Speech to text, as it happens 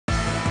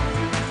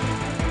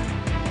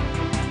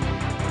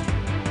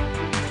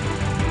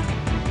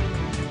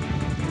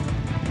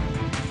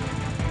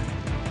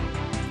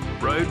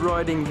road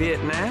riding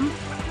Vietnam?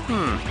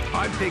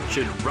 I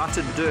pictured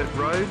rutted dirt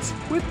roads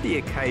with the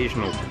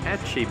occasional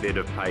patchy bit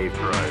of paved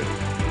road.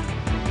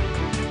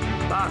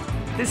 But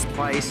this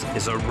place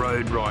is a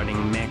road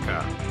riding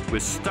mecca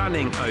with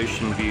stunning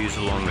ocean views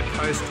along the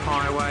coast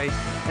highway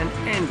and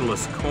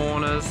endless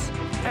corners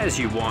as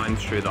you wind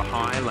through the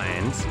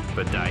highlands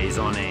for days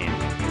on end.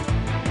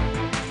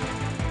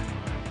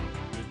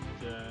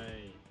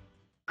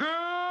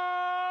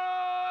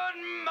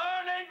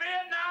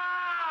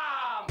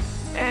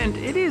 And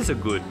it is a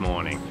good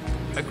morning.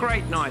 A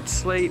great night's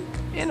sleep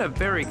in a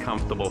very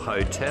comfortable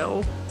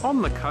hotel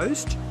on the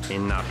coast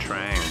in Nha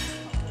Trang.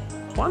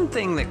 One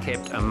thing that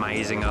kept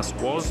amazing us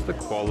was the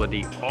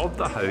quality of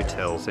the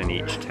hotels in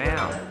each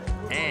town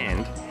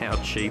and how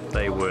cheap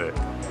they were.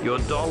 Your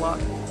dollar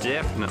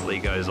definitely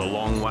goes a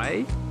long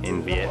way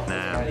in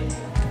Vietnam.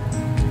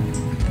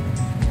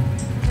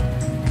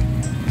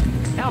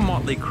 Our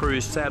motley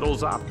crew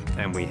saddles up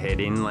and we head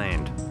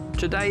inland.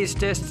 Today's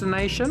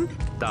destination,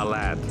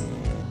 Dalat.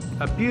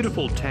 A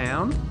beautiful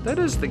town that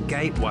is the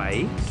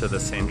gateway to the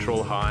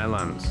Central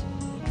Highlands.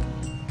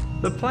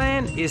 The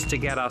plan is to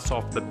get us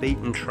off the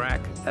beaten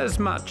track as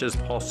much as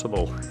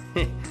possible.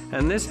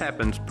 And this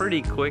happens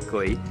pretty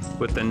quickly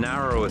with the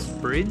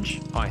narrowest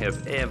bridge I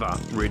have ever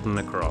ridden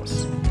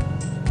across.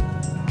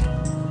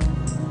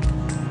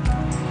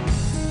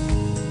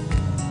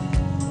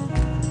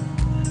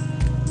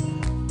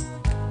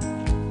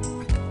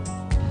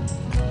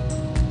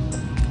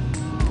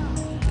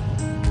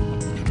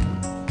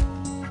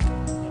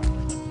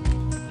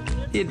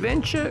 The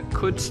adventure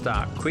could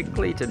start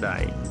quickly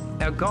today.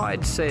 Our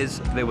guide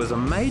says there was a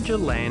major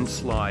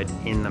landslide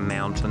in the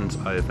mountains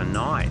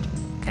overnight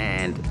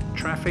and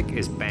traffic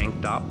is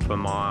banked up for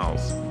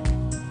miles.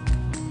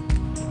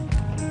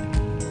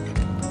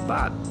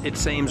 But it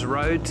seems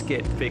roads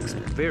get fixed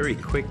very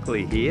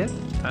quickly here,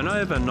 and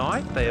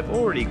overnight they have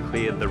already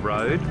cleared the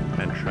road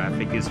and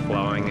traffic is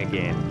flowing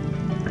again.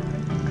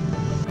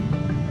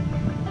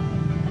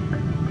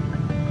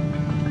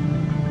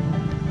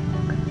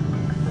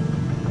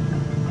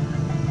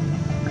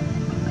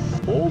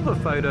 All the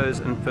photos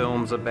and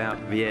films about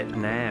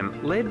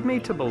Vietnam led me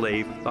to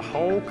believe the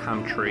whole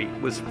country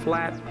was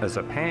flat as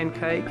a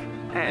pancake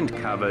and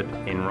covered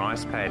in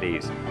rice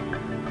paddies.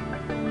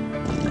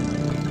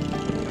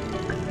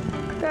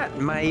 That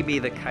may be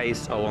the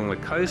case along the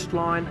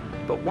coastline,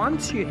 but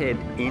once you head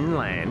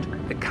inland,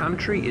 the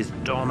country is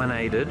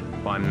dominated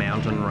by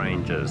mountain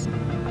ranges.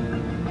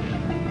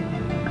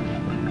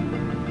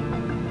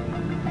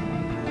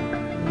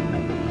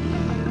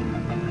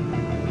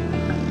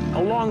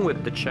 Along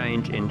with the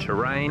change in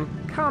terrain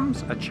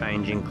comes a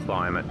changing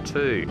climate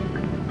too.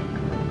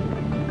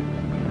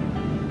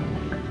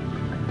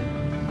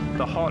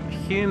 The hot,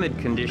 humid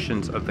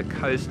conditions of the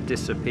coast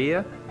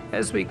disappear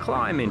as we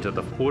climb into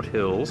the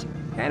foothills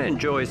and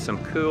enjoy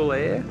some cool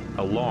air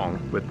along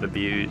with the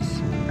views.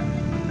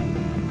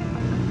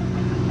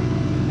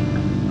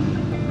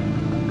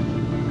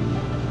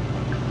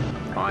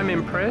 I'm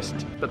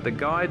impressed, but the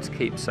guides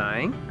keep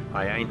saying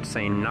I ain't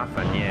seen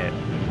nothing yet.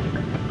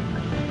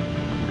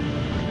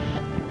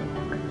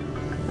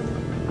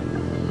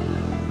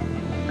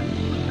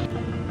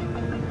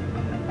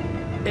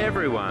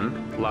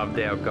 Everyone loved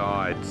our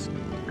guides.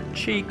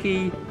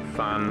 Cheeky,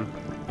 fun,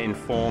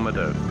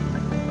 informative.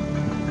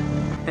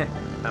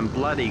 And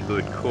bloody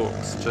good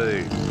cooks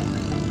too.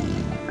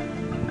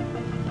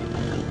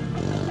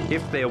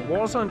 If there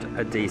wasn't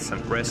a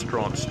decent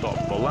restaurant stop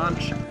for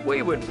lunch,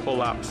 we would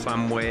pull up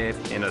somewhere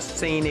in a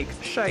scenic,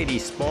 shady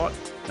spot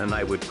and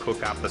they would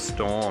cook up a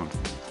storm.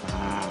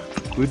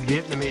 Good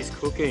Vietnamese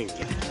cooking.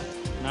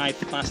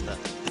 Nice pasta.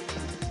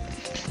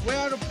 We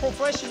are the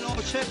professional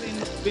chef in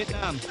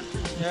Vietnam.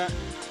 Yeah.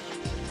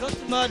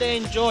 Customer, they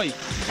enjoy.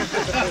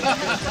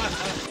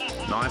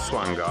 Nice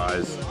one,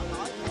 guys.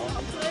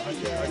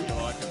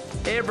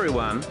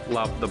 Everyone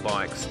loved the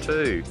bikes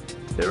too.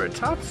 There are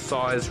tough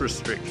size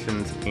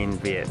restrictions in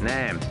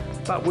Vietnam,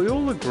 but we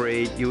all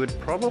agreed you would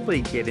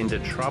probably get into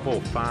trouble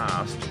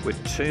fast with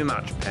too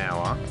much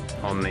power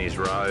on these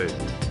roads.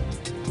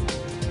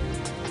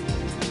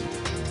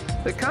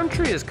 The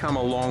country has come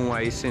a long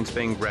way since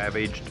being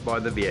ravaged by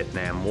the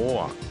Vietnam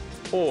War,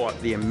 or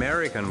the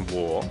American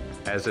War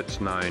as it's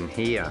known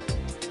here.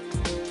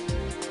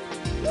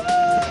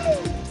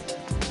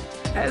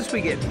 As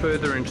we get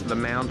further into the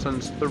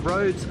mountains, the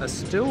roads are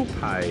still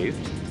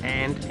paved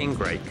and in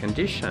great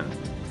condition.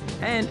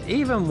 And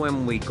even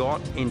when we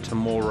got into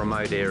more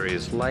remote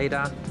areas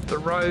later, the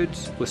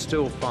roads were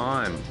still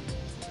fine.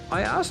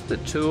 I asked the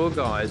tour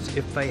guides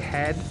if they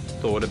had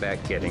thought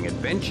about getting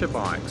adventure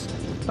bikes,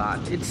 but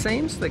it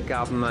seems the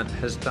government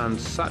has done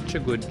such a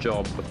good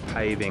job of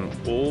paving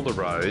all the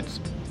roads,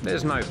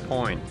 there's no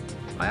point.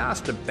 I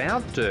asked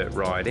about dirt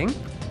riding,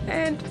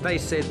 and they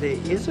said there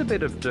is a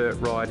bit of dirt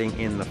riding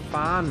in the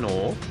far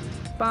north,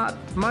 but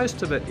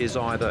most of it is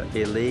either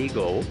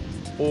illegal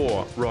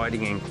or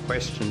riding in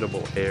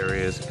questionable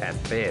areas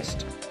at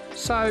best.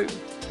 So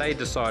they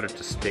decided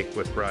to stick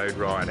with road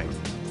riding.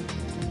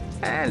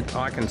 And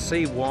I can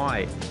see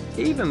why.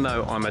 Even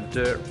though I'm a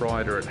dirt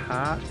rider at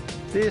heart,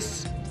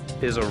 This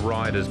is a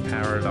rider's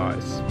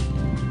paradise.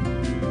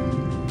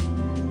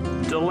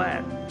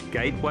 Dalat,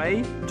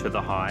 gateway to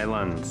the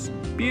highlands.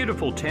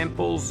 Beautiful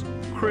temples,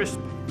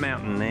 crisp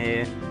mountain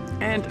air,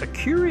 and a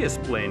curious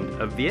blend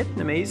of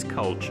Vietnamese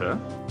culture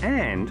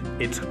and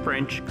its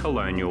French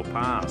colonial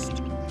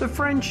past. The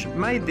French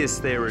made this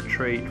their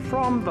retreat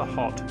from the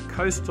hot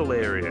coastal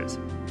areas.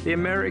 The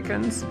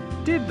Americans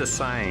did the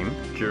same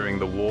during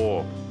the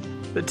war.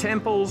 The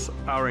temples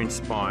are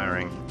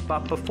inspiring,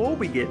 but before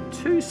we get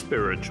too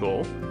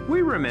spiritual,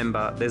 we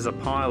remember there's a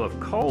pile of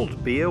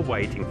cold beer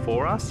waiting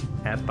for us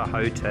at the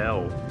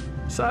hotel.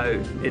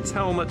 So it's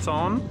helmets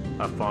on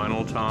a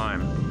final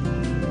time.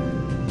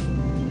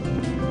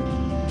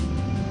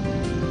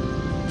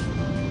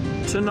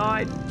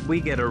 Tonight, we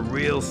get a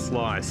real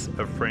slice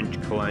of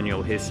French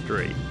colonial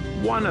history,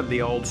 one of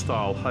the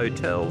old-style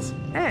hotels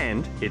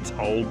and its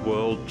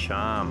old-world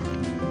charm.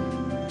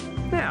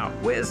 Now,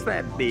 where's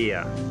that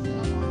beer?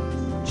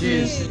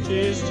 Cheers.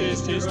 Cheers,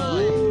 cheers, cheers.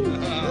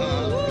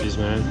 Cheers,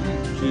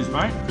 man. Cheers,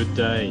 mate. Good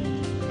day.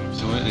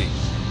 Absolutely.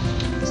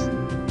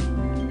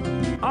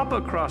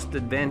 Upper crust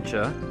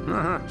adventure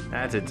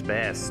at its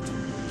best.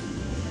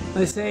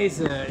 I say,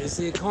 sir, is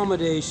the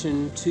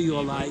accommodation to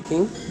your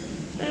liking?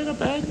 Not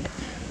bad.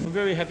 I'm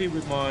very happy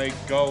with my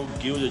gold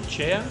gilded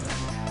chair.